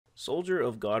Soldier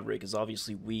of Godrick is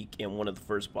obviously weak and one of the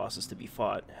first bosses to be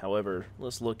fought. However,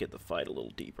 let's look at the fight a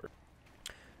little deeper.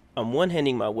 I'm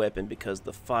one-handing my weapon because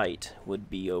the fight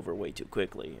would be over way too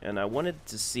quickly, and I wanted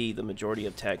to see the majority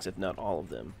of attacks, if not all of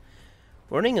them.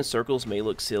 Running in circles may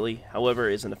look silly, however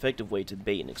is an effective way to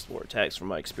bait and explore attacks from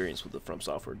my experience with the From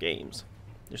Software games.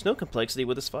 There's no complexity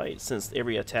with this fight, since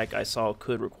every attack I saw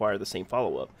could require the same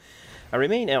follow-up. I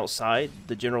remain outside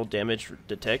the general damage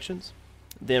detections,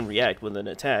 then react with an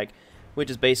attack, which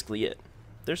is basically it.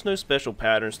 There's no special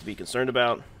patterns to be concerned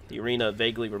about. The arena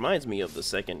vaguely reminds me of the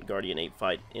second Guardian Ape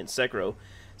fight in Sekiro,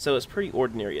 so it's pretty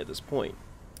ordinary at this point.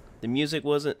 The music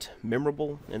wasn't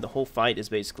memorable, and the whole fight is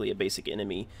basically a basic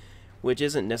enemy, which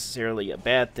isn't necessarily a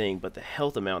bad thing, but the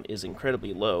health amount is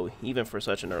incredibly low, even for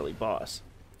such an early boss.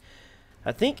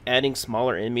 I think adding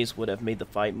smaller enemies would have made the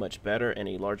fight much better and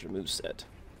a larger moveset.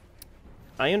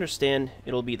 I understand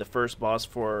it'll be the first boss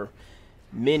for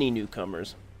many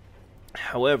newcomers.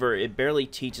 However, it barely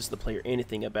teaches the player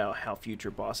anything about how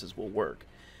future bosses will work.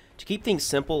 To keep things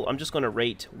simple, I'm just going to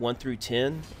rate 1 through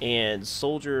 10, and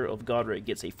Soldier of Godrick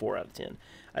gets a 4 out of 10.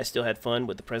 I still had fun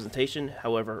with the presentation,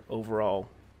 however, overall,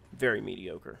 very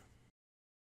mediocre.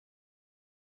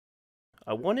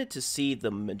 I wanted to see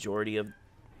the majority of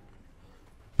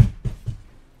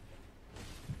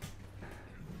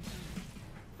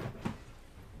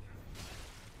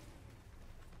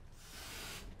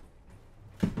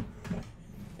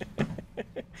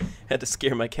had to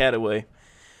scare my cat away.